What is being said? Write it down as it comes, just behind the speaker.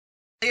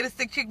It is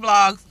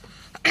ThickChickVlogs.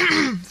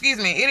 Excuse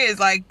me. It is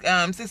like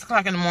 6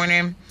 o'clock in the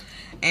morning,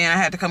 and I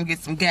had to come get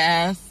some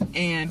gas.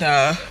 And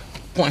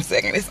 1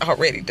 second, it's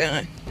already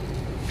done.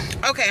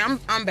 Okay,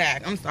 I'm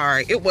back. I'm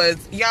sorry. It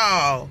was,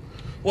 y'all.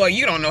 Well,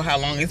 you don't know how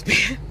long it's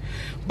been,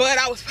 but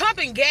I was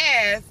pumping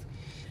gas,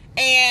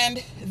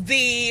 and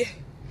the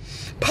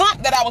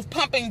pump that I was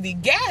pumping the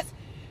gas.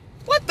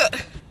 What the?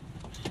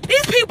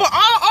 These people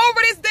all over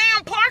this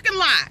damn parking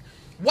lot.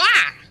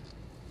 Why?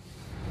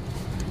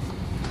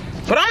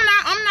 But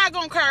I'm not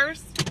gonna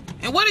curse.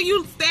 And what are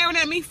you staring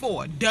at me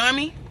for,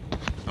 dummy?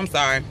 I'm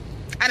sorry.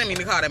 I didn't mean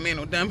to call that man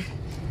no dummy.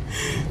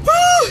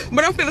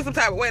 But I'm feeling some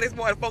type of way. This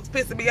boy, the folks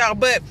pissing me off.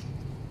 But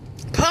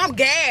pump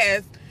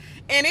gas,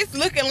 and it's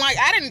looking like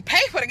I didn't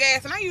pay for the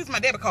gas, and I used my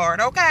debit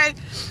card. Okay.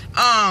 So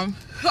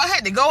I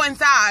had to go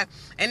inside,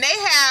 and they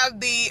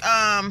have the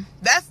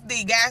that's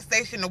the gas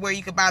station where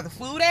you could buy the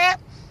food at.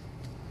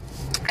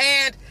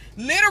 And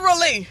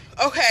literally,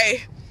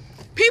 okay,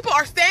 people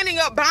are standing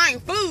up buying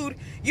food.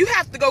 You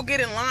have to go get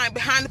in line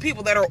behind the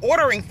people that are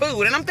ordering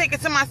food. And I'm thinking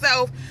to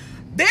myself,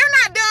 they're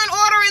not done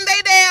ordering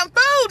their damn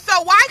food,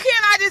 so why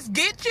can't I just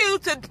get you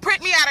to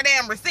print me out a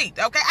damn receipt,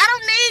 okay? I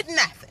don't need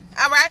nothing,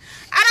 all right?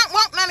 I don't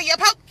want none of your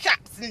pork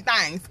chops and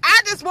things.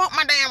 I just want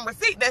my damn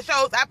receipt that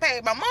shows I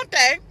paid my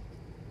monte.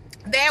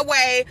 That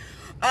way,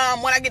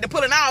 when I get to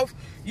pulling off,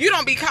 you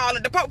don't be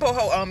calling the po-po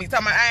ho on me,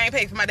 talking about I ain't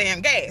paid for my damn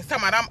gas,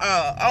 talking about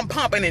I'm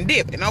pumping and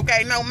dipping,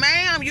 okay? No,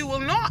 ma'am, you will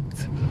not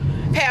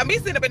have me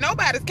sit up in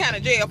nobody's kind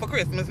of jail for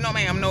Christmas. No,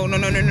 ma'am. No,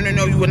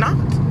 you will not.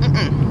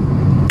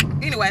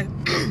 Anyway,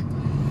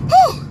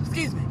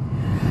 excuse me.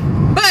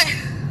 But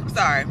I'm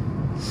sorry.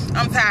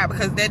 I'm tired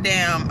because that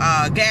damn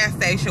gas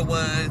station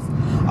was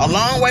a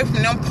long way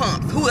from them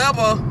pumps.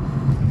 Whoever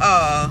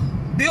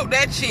built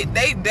that shit,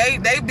 they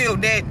built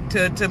that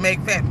to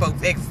make fat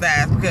folks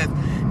exercise, because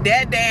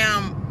that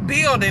damn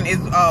building is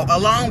a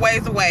long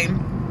ways away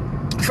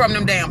from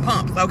them damn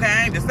pumps. Okay,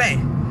 I ain't just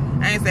saying.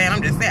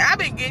 I'm just saying. I've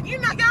been getting,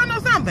 y'all know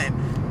something.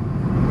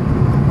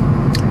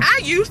 I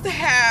used to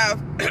have,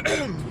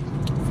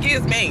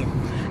 excuse me,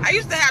 I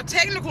used to have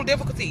technical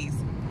difficulties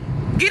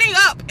getting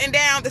up and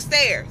down the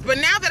stairs. But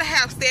now that I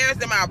have stairs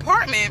in my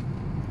apartment,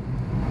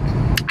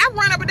 I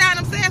run up and down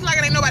them stairs like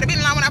it ain't nobody been.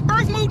 Like when I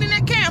first moved in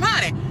that camp,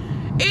 honey,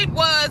 it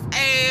was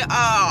a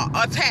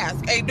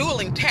task, a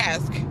dueling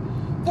task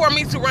for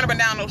me to run up and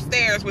down those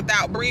stairs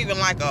without breathing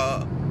like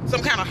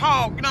some kind of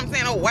hog, you know what I'm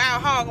saying, a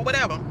wild hog or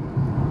whatever.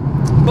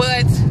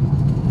 But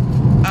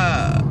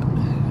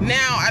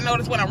now I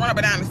notice when I run up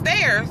and down the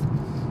stairs,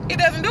 it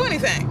doesn't do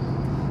anything.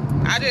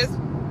 I just,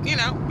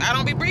 I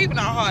don't be breathing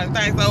all hard and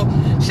things. So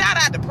shout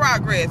out to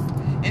progress,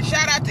 and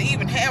shout out to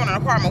even having an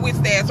apartment with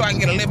stairs so I can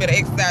get a little bit of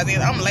exercise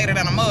in. I'm later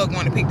than a mug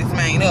going to pick this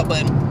man up,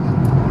 but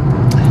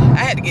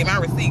I had to get my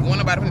receipt. Wasn't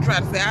nobody gonna try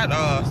to say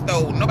I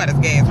stole nobody's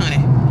gas,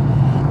 honey.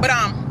 But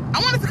I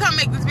wanted to come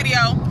make this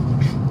video.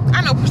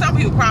 I know some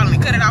people probably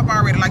cut it off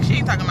already, like she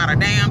ain't talking about a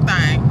damn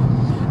thing.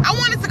 I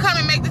wanted to come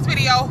and make this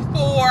video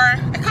for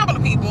a couple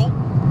of people.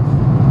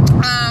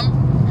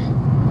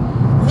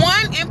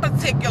 One in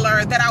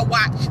particular that I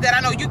watched, that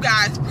I know you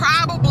guys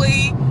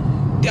probably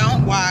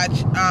don't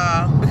watch,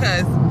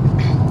 because,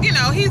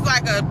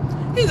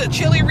 he's a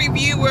chili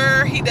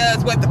reviewer. He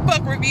does what the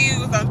fuck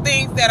reviews on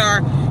things that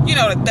are,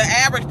 the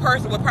average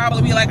person would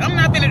probably be like, I'm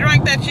not finna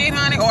drink that shit,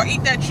 honey, or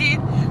eat that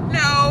shit.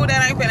 No,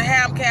 that ain't finna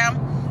happen, Cam.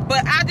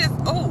 But I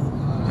didn't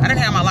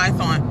have my lights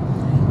on.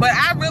 But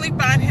I really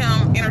find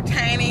him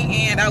entertaining,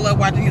 and I love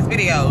watching his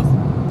videos.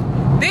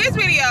 This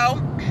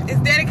video is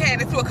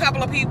dedicated to a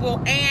couple of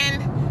people,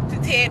 and to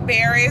Ted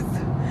Barris,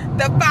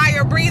 the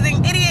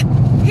fire-breathing idiot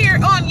here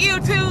on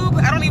YouTube.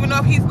 I don't even know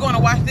if he's going to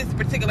watch this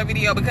particular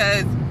video,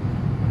 because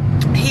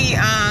he,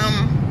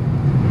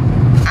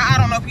 I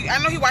don't know if I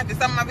know he watches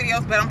some of my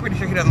videos, but I'm pretty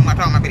sure he doesn't watch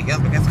all my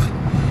videos, because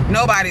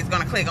nobody's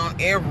going to click on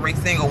every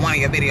single one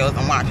of your videos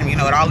and watch them. It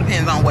all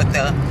depends on what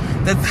the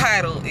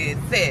title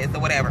says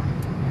or whatever.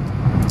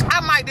 I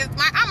might, then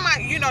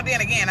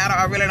again,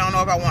 I really don't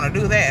know if I want to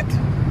do that,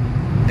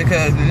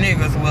 because the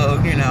niggas will,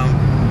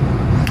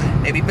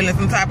 they be feeling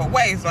some type of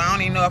way, so I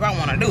don't even know if I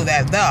want to do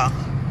that, though.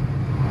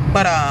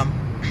 But,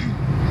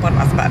 what am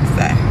I about to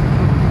say?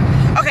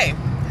 Okay,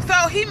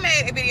 so he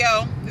made a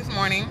video this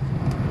morning,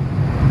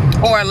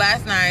 or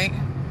last night,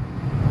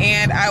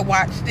 and I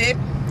watched it.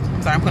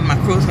 Sorry, I'm putting my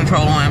cruise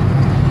control on.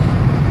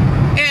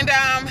 And,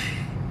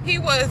 he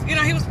was,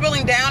 he was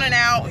feeling down and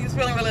out. He was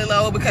feeling really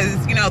low because,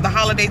 the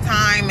holiday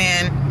time,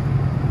 and,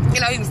 he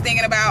was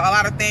thinking about a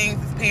lot of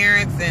things, his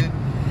parents, and,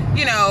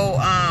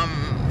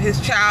 his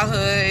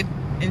childhood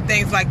and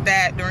things like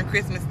that during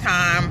Christmas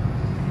time.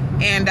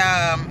 And,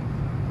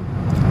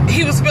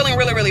 he was feeling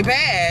really, really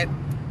bad.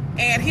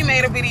 And he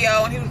made a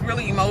video, and he was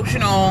really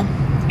emotional.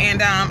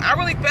 And, I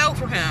really felt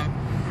for him.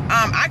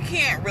 I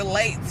can't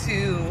relate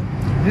to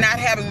not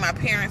having my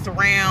parents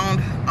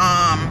around,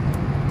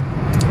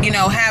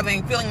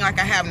 feeling like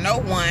I have no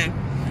one,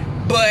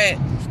 but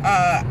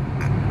I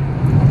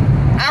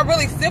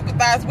really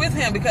sympathize with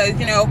him, because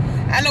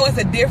I know it's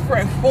a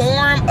different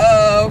form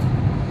of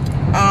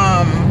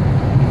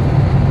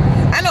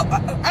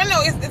I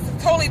know it's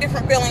totally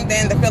different feeling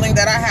than the feeling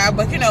that I have.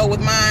 But, you know,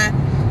 with my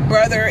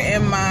brother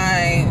and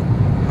my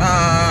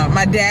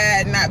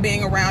dad not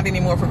being around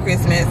anymore for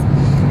Christmas,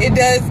 it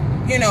does,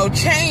 you know,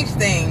 change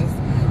things.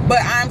 But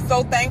I'm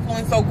so thankful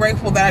and so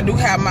grateful that I do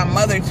have my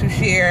mother to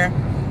share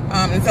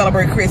and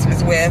celebrate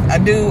Christmas with. I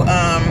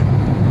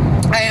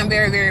am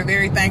very, very,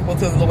 very thankful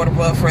to the Lord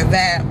above for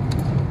that.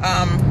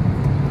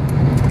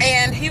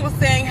 And he was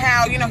saying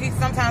how, you know, he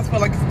sometimes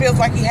feels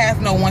like he has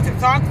no one to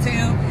talk to.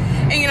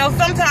 And, you know,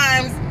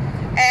 sometimes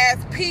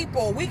as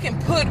people, we can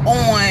put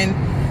on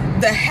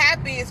the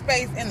happiest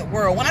face in the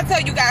world. When I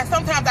tell you guys,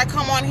 sometimes I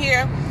come on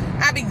here,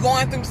 I be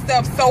going through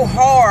stuff so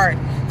hard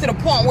to the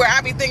point where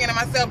I be thinking to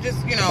myself,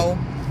 just, you know,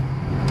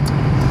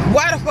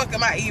 why the fuck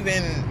am I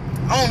even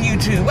on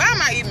YouTube? Why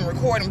am I even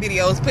recording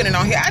videos, putting it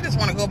on here? I just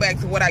want to go back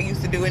to what I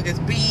used to do and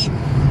just be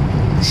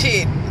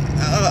shit,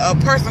 a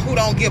person who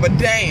don't give a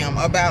damn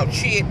about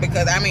shit,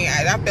 because I mean,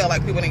 I felt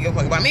like people didn't give a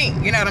fuck about me,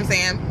 you know what I'm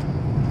saying?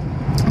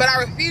 But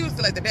I refuse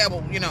to let the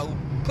devil, you know,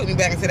 put me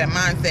back into that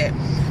mindset.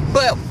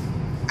 But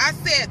I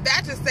said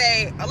that to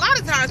say, a lot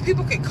of times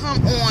people can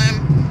come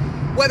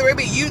on, whether it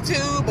be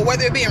YouTube or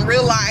whether it be in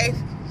real life,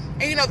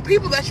 and you know, the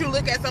people that you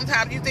look at,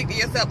 sometimes you think to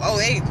yourself, oh,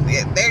 they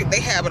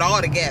have it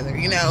all together,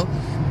 you know,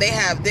 they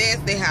have this,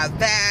 they have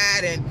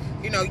that, and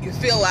you know, you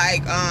feel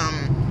like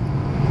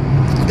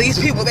these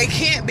people, they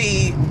can't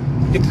be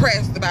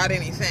depressed about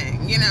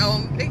anything, you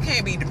know, they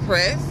can't be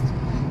depressed.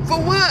 For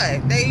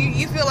what?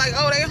 You feel like,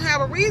 oh, they don't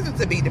have a reason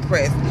to be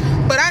depressed.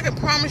 But I can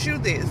promise you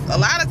this, a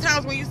lot of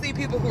times when you see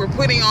people who are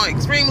putting on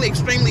extremely,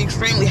 extremely,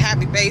 extremely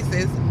happy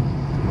faces,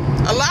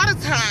 a lot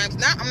of times,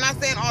 I'm not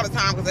saying all the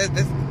time, because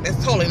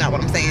that's totally not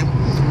what I'm saying.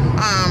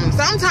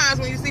 Sometimes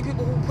when you see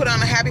people who put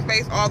on a happy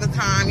face all the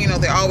time, you know,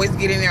 they're always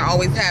getting there,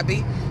 always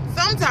happy.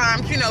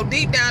 Sometimes, you know,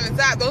 deep down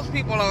inside, those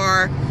people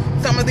are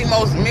some of the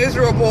most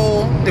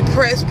miserable,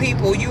 depressed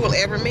people you will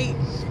ever meet.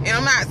 And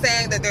I'm not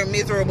saying that they're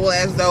miserable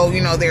as though,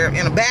 you know, they're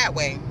in a bad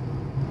way.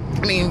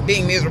 I mean,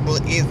 being miserable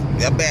is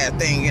a bad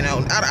thing, you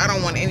know. I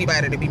don't want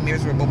anybody to be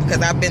miserable,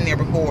 because I've been there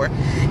before,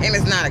 and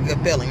it's not a good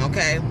feeling,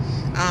 okay?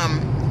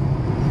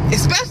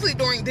 Especially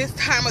during this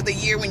time of the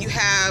year when you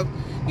have,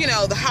 you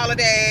know, the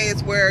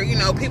holidays where, you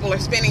know, people are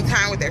spending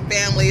time with their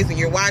families, and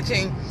you're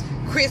watching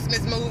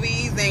Christmas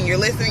movies and you're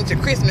listening to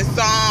Christmas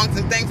songs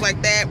and things like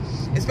that,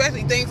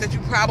 especially things that you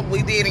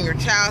probably did in your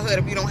childhood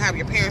if you don't have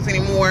your parents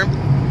anymore,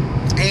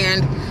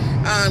 and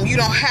you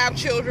don't have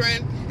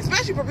children.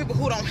 Especially for people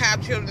who don't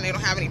have children, they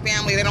don't have any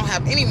family, they don't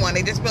have anyone,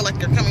 they just feel like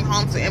they're coming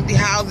home to empty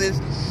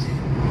houses.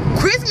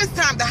 Christmas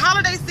time, the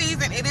holiday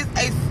season, it is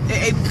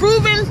a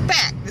proven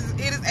fact,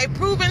 it is a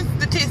proven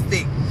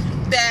statistic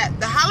that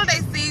the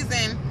holiday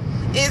season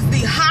is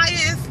the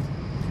highest,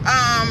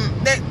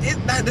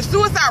 the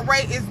suicide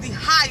rate is the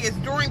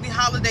highest during the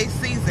holiday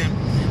season,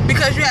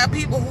 because you have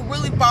people who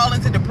really fall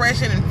into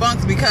depression and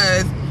funks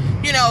because,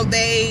 you know,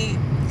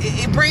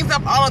 it brings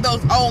up all of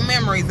those old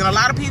memories, and a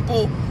lot of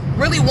people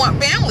really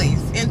want families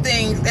and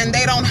things, and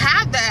they don't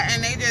have that,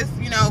 and they just,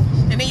 you know,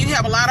 and then you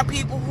have a lot of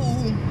people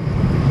who,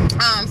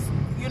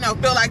 you know,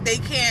 feel like they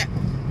can't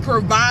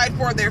provide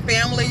for their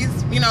families.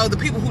 You know, the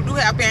people who do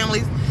have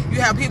families, you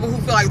have people who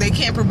feel like they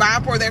can't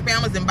provide for their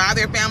families and buy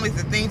their families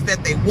the things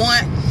that they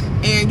want,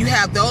 and you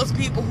have those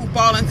people who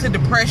fall into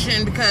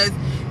depression because,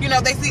 you know,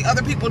 they see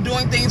other people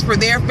doing things for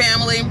their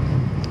family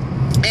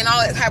and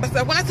all that type of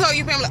stuff. When I tell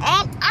you family,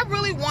 I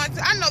really want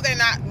to, I know they're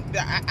not,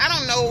 I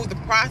don't know the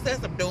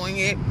process of doing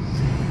it,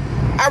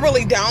 I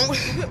really don't,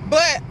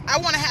 but I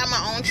want to have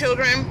my own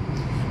children,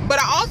 but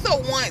I also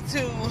want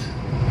to,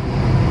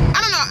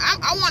 I don't know,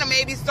 I want to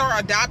maybe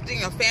start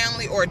adopting a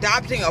family or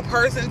adopting a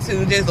person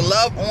to just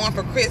love on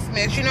for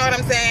Christmas, you know what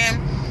I'm saying?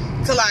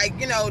 To, like,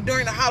 you know,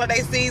 during the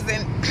holiday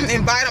season,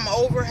 invite them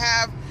over,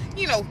 have,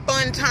 you know,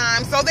 fun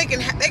time, so they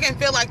can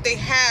feel like they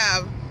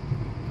have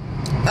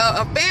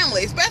a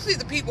family, especially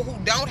the people who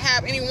don't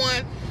have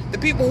anyone, the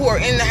people who are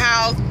in the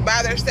house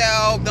by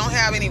themselves, don't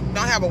have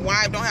a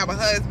wife, don't have a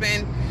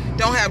husband,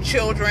 don't have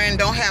children,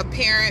 don't have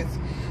parents.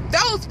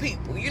 Those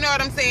people, you know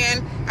what I'm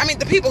saying? I mean,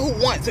 the people who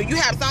want to. You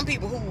have some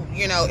people who,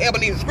 you know,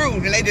 Ebenezer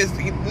Scrooge, and they just,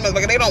 you know,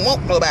 like, they don't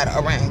want nobody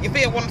around. You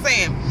feel what I'm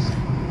saying?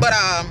 But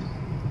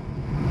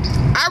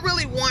I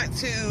really want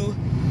to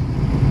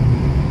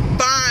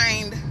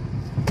find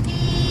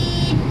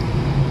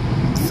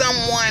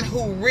someone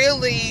who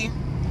really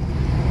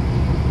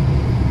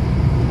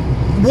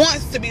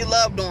wants to be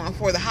loved on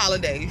for the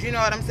holidays, you know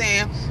what I'm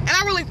saying? And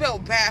I really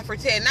felt bad for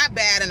Ted, not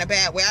bad in a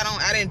bad way.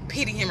 I didn't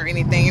pity him or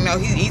anything, you know.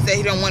 He said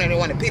he don't want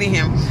anyone to pity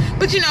him,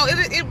 but you know,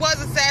 it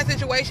was a sad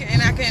situation,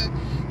 and I can,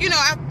 you know,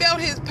 I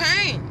felt his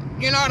pain,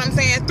 you know what I'm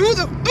saying, through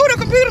the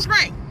computer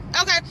screen.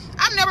 Okay,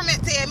 I've never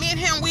met Ted. Me and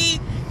him,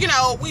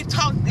 we've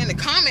talked in the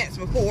comments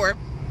before,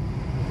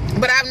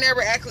 but I've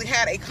never actually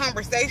had a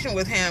conversation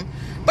with him.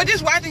 But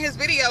just watching his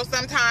videos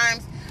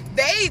sometimes,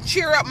 they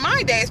cheer up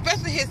my day,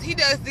 especially he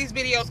does these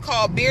videos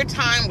called Beer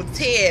Time with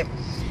Ted.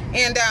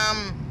 And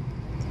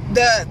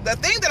the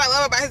thing that I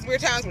love about his Beer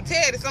Times with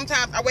Ted is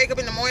sometimes I wake up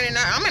in the morning and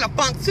I'm in a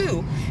funk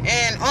too,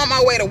 and on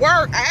my way to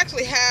work I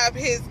actually have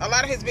a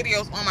lot of his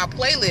videos on my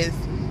playlist,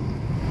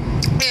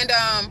 And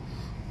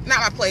not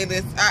my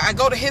playlist. I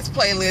go to his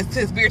playlist,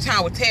 his Beer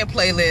Time with Ted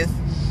playlist,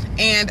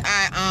 and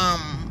I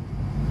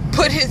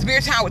put his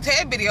Beer Time with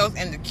Ted videos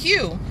in the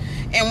queue.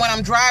 And when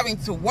I'm driving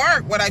to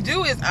work, what I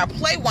do is I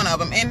play one of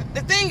them. And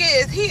the thing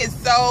is, he is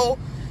so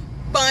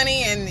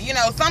funny, and you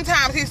know,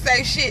 sometimes he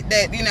say shit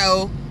that, you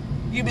know,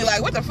 you be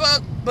like, what the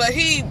fuck? But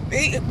he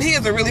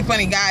is a really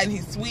funny guy, and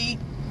he's sweet.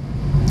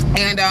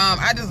 And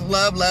I just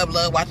love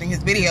watching his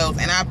videos.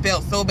 And I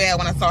felt so bad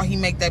when I saw he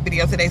make that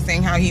video today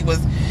saying how he was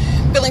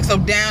feeling so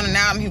down and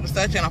out, and he was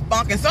such in a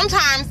funk. And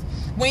sometimes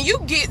when you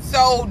get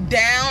so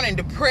down and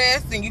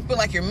depressed and you feel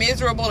like you're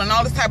miserable and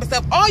all this type of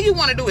stuff, all you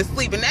want to do is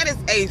sleep. And that is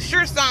a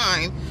sure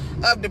sign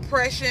of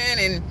depression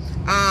and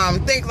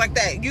things like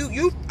that.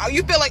 You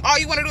feel like all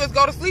you want to do is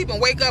go to sleep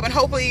and wake up and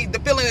hopefully the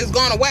feeling is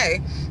gone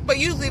away. But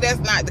usually that's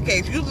not the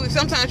case. Usually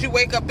sometimes you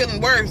wake up feeling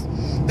worse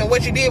than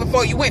what you did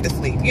before you went to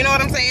sleep. You know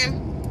what I'm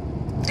saying?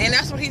 And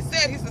that's what he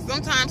said. He said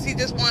sometimes he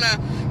just want to,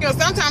 you know,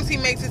 sometimes he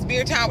makes his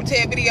Beer Time with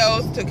Ted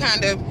videos to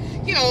kind of,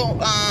 you know,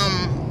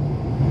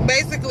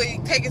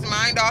 basically take his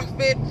mind off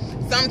it.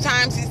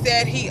 Sometimes he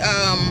said he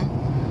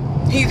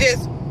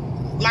just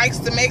likes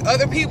to make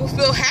other people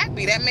feel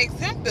happy. That makes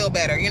him feel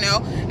better, you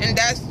know. And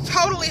that's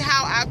totally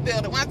how I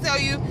feel. When I tell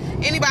you,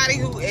 anybody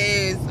who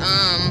is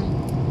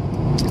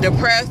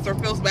depressed or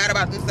feels bad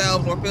about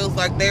themselves or feels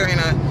like they're in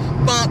a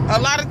funk,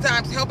 a lot of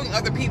times helping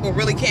other people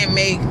really can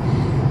make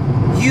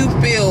you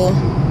feel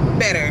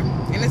better.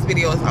 And this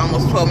video is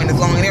almost 12 minutes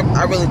long, and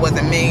I really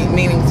wasn't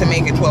meaning to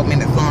make it 12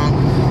 minutes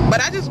long.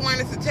 But I just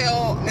wanted to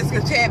tell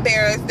Mr. Ted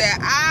Barris that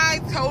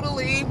I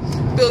totally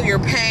feel your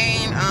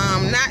pain.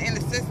 Not in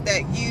the sense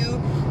that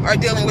you are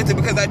dealing with it,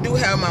 because I do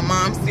have my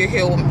mom still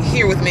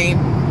here with me,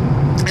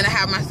 and I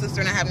have my sister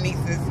and I have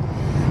nieces.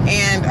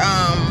 And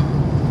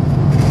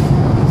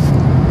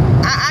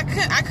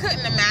I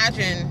couldn't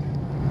imagine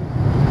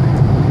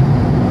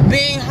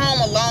being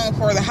home alone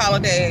for the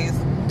holidays.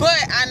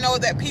 But I know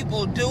that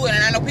people do it,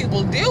 and I know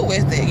people deal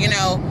with it, you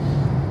know.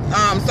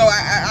 So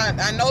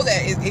I know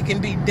that it can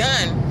be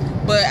done.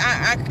 But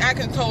I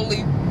can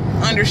totally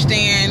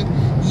understand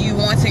you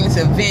wanting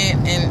to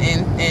vent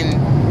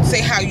and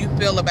say how you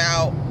feel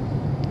about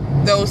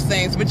those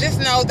things. But just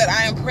know that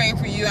I am praying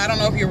for you. I don't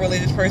know if you're a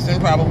religious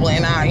person, probably.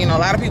 And you know, a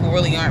lot of people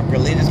really aren't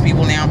religious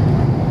people now.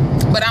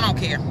 But I don't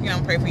care. You know,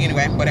 I'm praying for you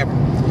anyway, whatever.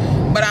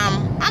 But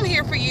I'm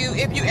here for you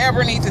if you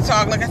ever need to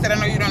talk. Like I said, I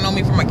know you don't know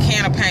me from a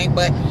can of paint,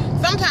 but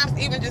sometimes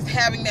even just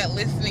having that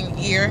listening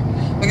ear,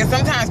 because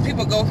sometimes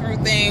people go through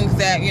things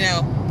that, you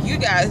know, you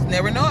guys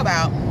never know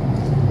about.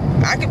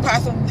 I could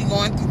possibly be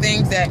going through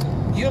things that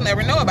you'll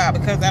never know about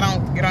because I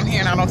don't get on here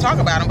and I don't talk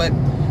about them.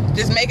 But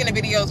just making the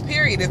videos,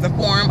 period, is a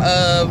form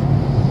of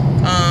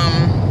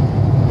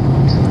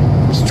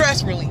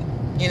stress relief,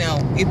 you know,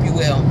 if you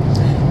will.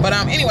 But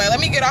anyway, let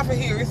me get off of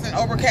here. It's an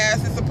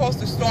overcast. It's supposed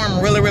to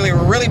storm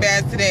really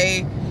bad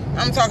today.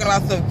 I'm talking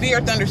about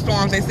severe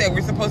thunderstorms. They said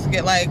we're supposed to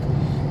get like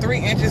 3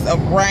 inches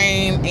of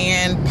rain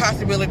and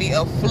possibility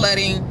of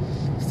flooding.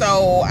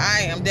 So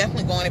I am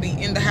definitely going to be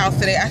in the house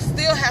today. I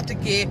still have to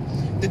get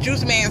the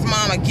Juice Man's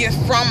mom a gift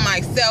from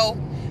myself,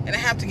 and I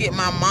have to get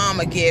my mom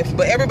a gift.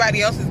 But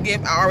everybody else's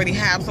gift I already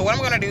have. So what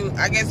I'm going to do,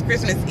 I guess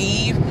Christmas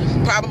Eve,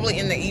 probably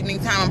in the evening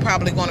time, I'm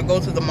probably going to go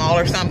to the mall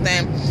or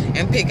something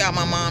and pick out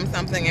my mom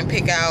something, and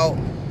pick out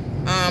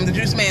the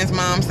Juice Man's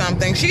mom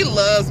something. She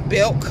loves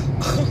Belk.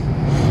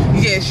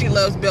 Yeah, she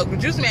loves Belk. The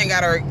Juice Man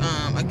got her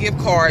a gift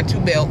card to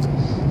Belk.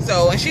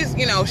 So, and she's,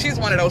 you know, she's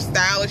one of those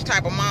stylish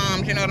type of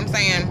moms, you know what I'm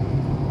saying?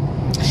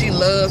 She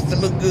loves to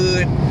look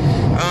good.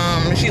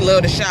 She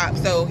loved to shop,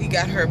 so he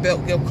got her a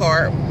Belk gift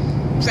card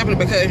simply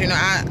because, you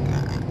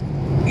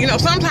know,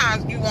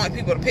 sometimes you want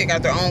people to pick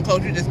out their own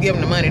clothes. You just give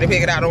them the money to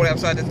pick it out or whatever.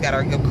 So I just got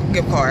her a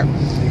gift card.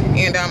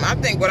 And I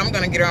think what I'm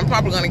going to get her, I'm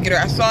probably going to get her,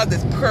 I saw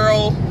this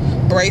pearl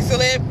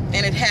bracelet,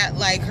 and it had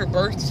like her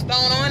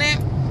birthstone on it,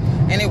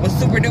 and it was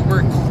super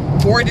duper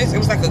gorgeous. It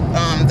was like a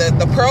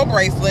the pearl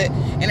bracelet,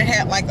 and it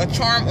had like a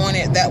charm on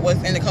it that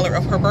was in the color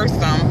of her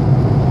birthstone.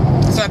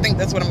 So I think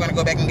that's what I'm going to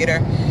go back and get her.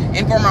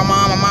 And for my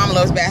mom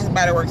loves Bath &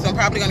 Body Works, so I'm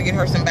probably going to get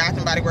her some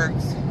Bath & Body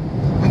Works.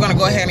 I'm going to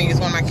go ahead and use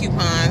one of my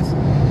coupons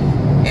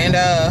and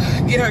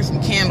get her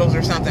some candles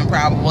or something,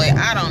 probably.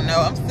 I don't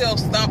know. I'm still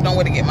stumped on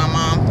what to get my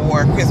mom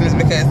for Christmas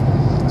because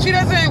she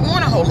doesn't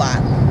want a whole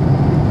lot.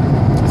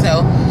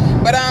 So,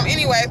 but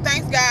anyway,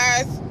 thanks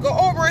guys. Go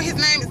over it. His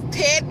name is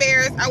Ted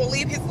Barris. I will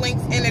leave his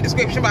links in the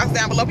description box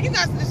down below. But you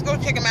guys can just go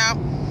check him out.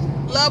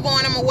 Love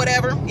on him or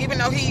whatever, even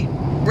though he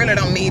really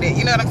don't need it.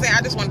 You know what I'm saying?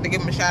 I just wanted to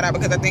give him a shout out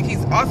because I think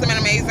he's awesome and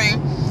amazing.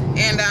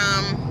 And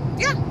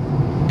yeah.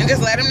 And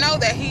just let him know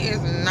that he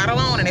is not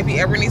alone. And if he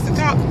ever needs to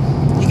talk,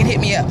 he can hit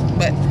me up.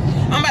 But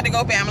I'm about to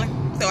go, family,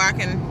 so I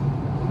can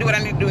do what I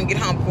need to do and get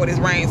home before this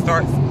rain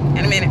starts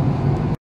in a minute.